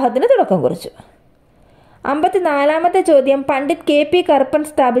വിവാഹത്തിന് തുടക്കം കുറിച്ചു. 54ാമത്തെ ചോദ്യം, പണ്ഡിറ്റ് KP കറുപ്പൻ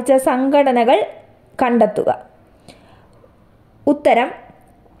സ്ഥാപിച്ച സംഘടനകൾ കണ്ടെത്തുക. ഉത്തരം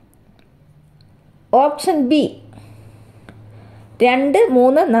option B, 2,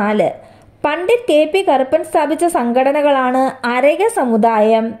 3, 4. Pandit KP Karuppan സ്ഥാപിച്ച സംഘടനകളാണ് അരയ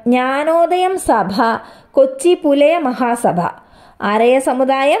സമുദായം, ജ്ഞാനോദയം സഭ, കൊച്ചി പുലയ മഹാസഭ. അരയ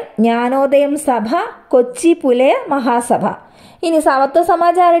സമുദായം, ജ്ഞാനോദയം സഭ, കൊച്ചി പുലയ മഹാസഭ. ഇനി സമത്വ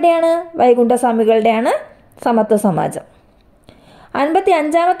സമാജം ആരുടെയാണ്? വൈകുണ്ഠസ്വാമികളുടെയാണ് സമത്വ സമാജം.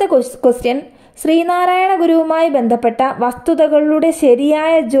 55ാമത്തെ ക്വസ്റ്റ്യൻ, ശ്രീനാരായണ ഗുരുവുമായി ബന്ധപ്പെട്ട വസ്തുതകളുടെ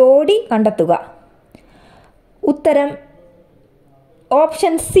ശരിയായ ജോഡി കണ്ടെത്തുക. ഉത്തരം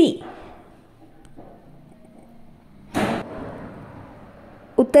ഓപ്ഷൻ സി.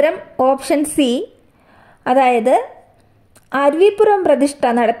 ഉത്തരം ഓപ്ഷൻ സി. അതായത് അരുവിപ്പുറം പ്രതിഷ്ഠ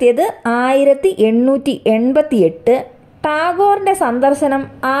നടത്തിയത് 1888, ടാഗോറിന്റെ സന്ദർശനം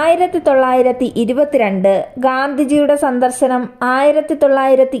 1922, ഗാന്ധിജിയുടെ സന്ദർശനം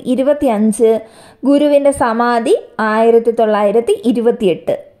 1925, ഗുരുവിന്റെ സമാധി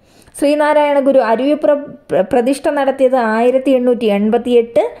 1928. ശ്രീനാരായണ ഗുരു അരുവിപ്പുറം പ്രതിഷ്ഠ നടത്തിയത്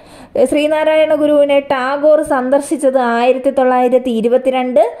 1888, ശ്രീനാരായണ ഗുരുവിനെ ടാഗോർ സന്ദർശിച്ചത്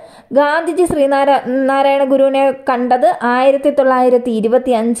 1922, ഗാന്ധിജി ശ്രീനാരായണ ഗുരുവിനെ കണ്ടത്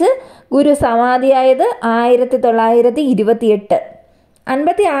 1925, ഗുരു സമാധിയായത് 1928.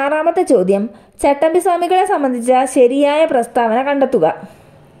 56-ാമത്തെ ചോദ്യം, ചട്ടമ്പിസ്വാമികളെ സംബന്ധിച്ച ശരിയായ പ്രസ്താവന കണ്ടെത്തുക.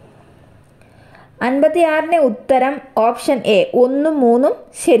 56-ന്റെ ഉത്തരം ഓപ്ഷൻ എ 1ഉം 3ഉം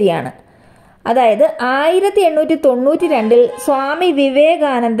ശരിയാണ്. അതായത് 1892 സ്വാമി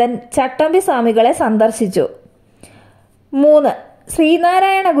വിവേകാനന്ദൻ ചട്ടമ്പി സ്വാമികളെ സന്ദർശിച്ചു. 3.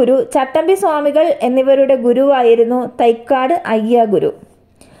 ശ്രീനാരായണ ഗുരു ചട്ടമ്പി സ്വാമികൾ എന്നിവരുടെ ഗുരുവായിരുന്നു തൈക്കാട് അയ്യാഗുരു.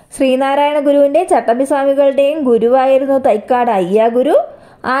 ശ്രീനാരായണ ഗുരുവിന്റെ ചട്ടമ്പി സ്വാമികളുടെയും ഗുരുവായിരുന്നു തൈക്കാട് അയ്യാഗുരു.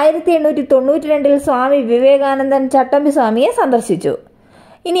 1892 സ്വാമി വിവേകാനന്ദൻ ചട്ടമ്പി സ്വാമിയെ സന്ദർശിച്ചു.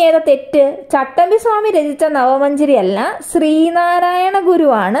 ഇനി ഏതാ തെറ്റ്? ചട്ടമ്പി സ്വാമി രചിച്ച നവമഞ്ചരി അല്ല, ശ്രീനാരായണ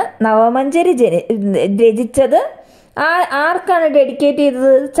ഗുരുവാണ് നവമഞ്ചരി രചിച്ചത്. ആർക്കാണ് ഡെഡിക്കേറ്റ്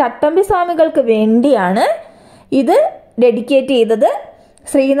ചെയ്തത്? ചട്ടമ്പി സ്വാമികൾക്ക് വേണ്ടിയാണ് ഇത് ഡെഡിക്കേറ്റ് ചെയ്തത്.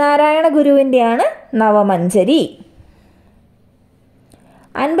 ശ്രീനാരായണ ഗുരുവിൻ്റെയാണ് നവമഞ്ചരി.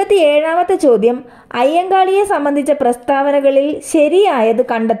 57-ാമത്തെ ചോദ്യം, അയ്യങ്കാളിയെ സംബന്ധിച്ച പ്രസ്താവനകളിൽ ശരിയായത്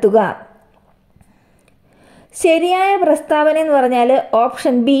കണ്ടെത്തുക. ശരിയായ പ്രസ്താവന എന്ന് പറഞ്ഞാൽ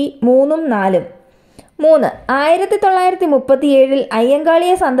ഓപ്ഷൻ ബി 3ഉം 4ഉം. 3. 1937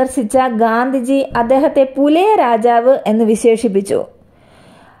 അയ്യങ്കാളിയെ സന്ദർശിച്ച ഗാന്ധിജി അദ്ദേഹത്തെ പുലയ രാജാവ് എന്ന് വിശേഷിപ്പിച്ചു.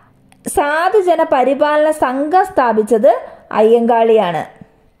 സാധുജന പരിപാലന സംഘം സ്ഥാപിച്ചത് അയ്യങ്കാളിയാണ്.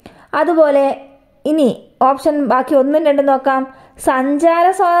 അതുപോലെ ഇനി ഓപ്ഷൻ ബാക്കി 1ഉം 2ഉം നോക്കാം. സഞ്ചാര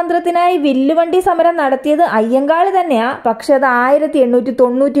സ്വാതന്ത്ര്യത്തിനായി വില്ലുവണ്ടി സമരം നടത്തിയത് അയ്യങ്കാളി തന്നെയാ, പക്ഷെ അത്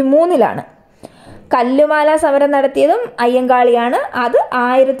 1893 കല്ലുമാല സമരം നടത്തിയതും അയ്യങ്കാളിയാണ്, അത്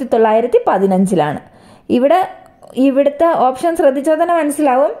 1915. ഇവിടുത്തെ ഓപ്ഷൻ ശ്രദ്ധിച്ചാൽ തന്നെ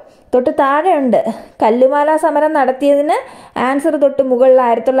മനസ്സിലാവും. തൊട്ട് താഴെയുണ്ട് കല്ലുമാല സമരം നടത്തിയതിന് ആൻസർ തൊട്ട് മുകളിൽ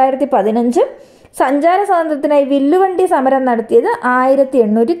 1915, സഞ്ചാര സ്വാതന്ത്ര്യത്തിനായി വില്ലുവണ്ടി സമരം നടത്തിയത്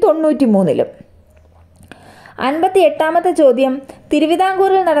 1893. 58-ാമത്തെ ചോദ്യം,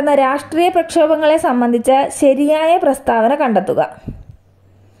 തിരുവിതാംകൂറിൽ നടന്ന രാഷ്ട്രീയ പ്രക്ഷോഭങ്ങളെ സംബന്ധിച്ച ശരിയായ പ്രസ്താവന കണ്ടെത്തുക.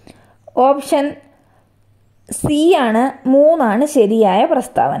 ഓപ്ഷൻ സി ആണ് 3 ശരിയായ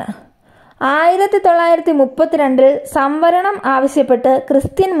പ്രസ്താവന. 1932 സംവരണം ആവശ്യപ്പെട്ട്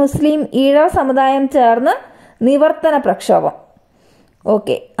ക്രിസ്ത്യൻ മുസ്ലിം ഈഴവ സമുദായം ചേർന്ന് നിവർത്തന പ്രക്ഷോഭം.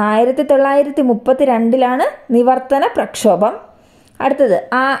 ഓക്കെ, 1932 നിവർത്തന പ്രക്ഷോഭം. അടുത്തത്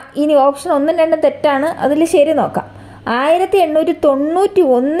ഇനി ഓപ്ഷൻ 1ഉം 2ഉം തെറ്റാണ്, അതിൽ ശരി നോക്കാം.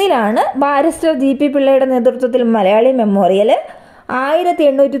 1891 ബാരിസ്റ്റർ ജി.പി. പിള്ളയുടെ നേതൃത്വത്തിൽ മലയാളി മെമ്മോറിയൽ.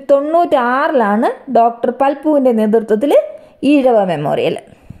 1896 ഡോക്ടർ പൽപ്പുവിന്റെ നേതൃത്വത്തിൽ ഈഴവ മെമ്മോറിയൽ.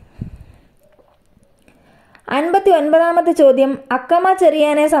 59-ാമത്തെ ചോദ്യം, അക്കമ്മ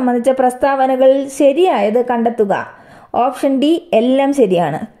ചെറിയാനെ സംബന്ധിച്ച പ്രസ്താവനകളിൽ ശരിയായത് കണ്ടെത്തുക. ഓപ്ഷൻ ഡി എല്ലാം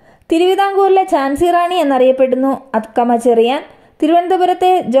ശരിയാണ്. തിരുവിതാംകൂറിലെ ഝാൻസി റാണി എന്നറിയപ്പെടുന്നു അക്കമ്മ ചെറിയാൻ.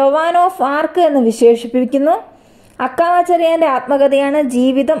 തിരുവനന്തപുരത്തെ ജോവാൻ ഓഫ് ആർക്ക് എന്ന് വിശേഷിപ്പിക്കുന്നു. അക്കമ്മ ചെറിയാന്റെ ആത്മകഥയാണ്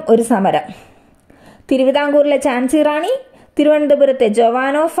ജീവിതം ഒരു സമരം. തിരുവിതാംകൂറിലെ ഝാൻസി റാണി, തിരുവനന്തപുരത്തെ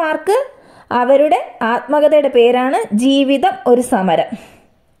ജോവാൻ ഓഫ് ആർക്ക്, അവരുടെ ആത്മകഥയുടെ പേരാണ് ജീവിതം ഒരു സമരം.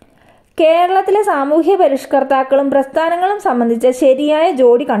 കേരളത്തിലെ സാമൂഹ്യ പരിഷ്കർത്താക്കളും പ്രസ്ഥാനങ്ങളും സംബന്ധിച്ച ശരിയായ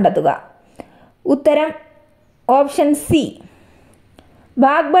ജോഡി കണ്ടെത്തുക. ഉത്തരം ഓപ്ഷൻ സി.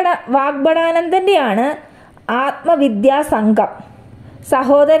 വാഗ്ഭടാനന്ദന്റെയാണ് ആത്മവിദ്യാ സംഘം.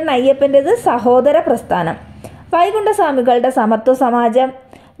 സഹോദരൻ അയ്യപ്പൻ്റെത് സഹോദര പ്രസ്ഥാനം. വൈകുണ്ഠസ്വാമികളുടെ സമത്വ സമാജം.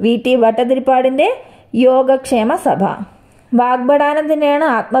 വി.ടി. ഭട്ടതിരിപ്പാടിന്റെ യോഗക്ഷേമ സഭ. വാഗ്ഭടാനന്ദന്റെയാണ്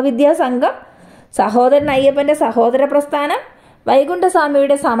ആത്മവിദ്യാ സംഘം. സഹോദരൻ അയ്യപ്പന്റെ സഹോദര പ്രസ്ഥാനം.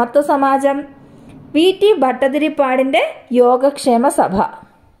 വൈകുണ്ഠസ്വാമിയുടെ സമത്വ സമാജം. വി.ടി. ഭട്ടതിരിപ്പാടിന്റെ യോഗക്ഷേമ സഭ.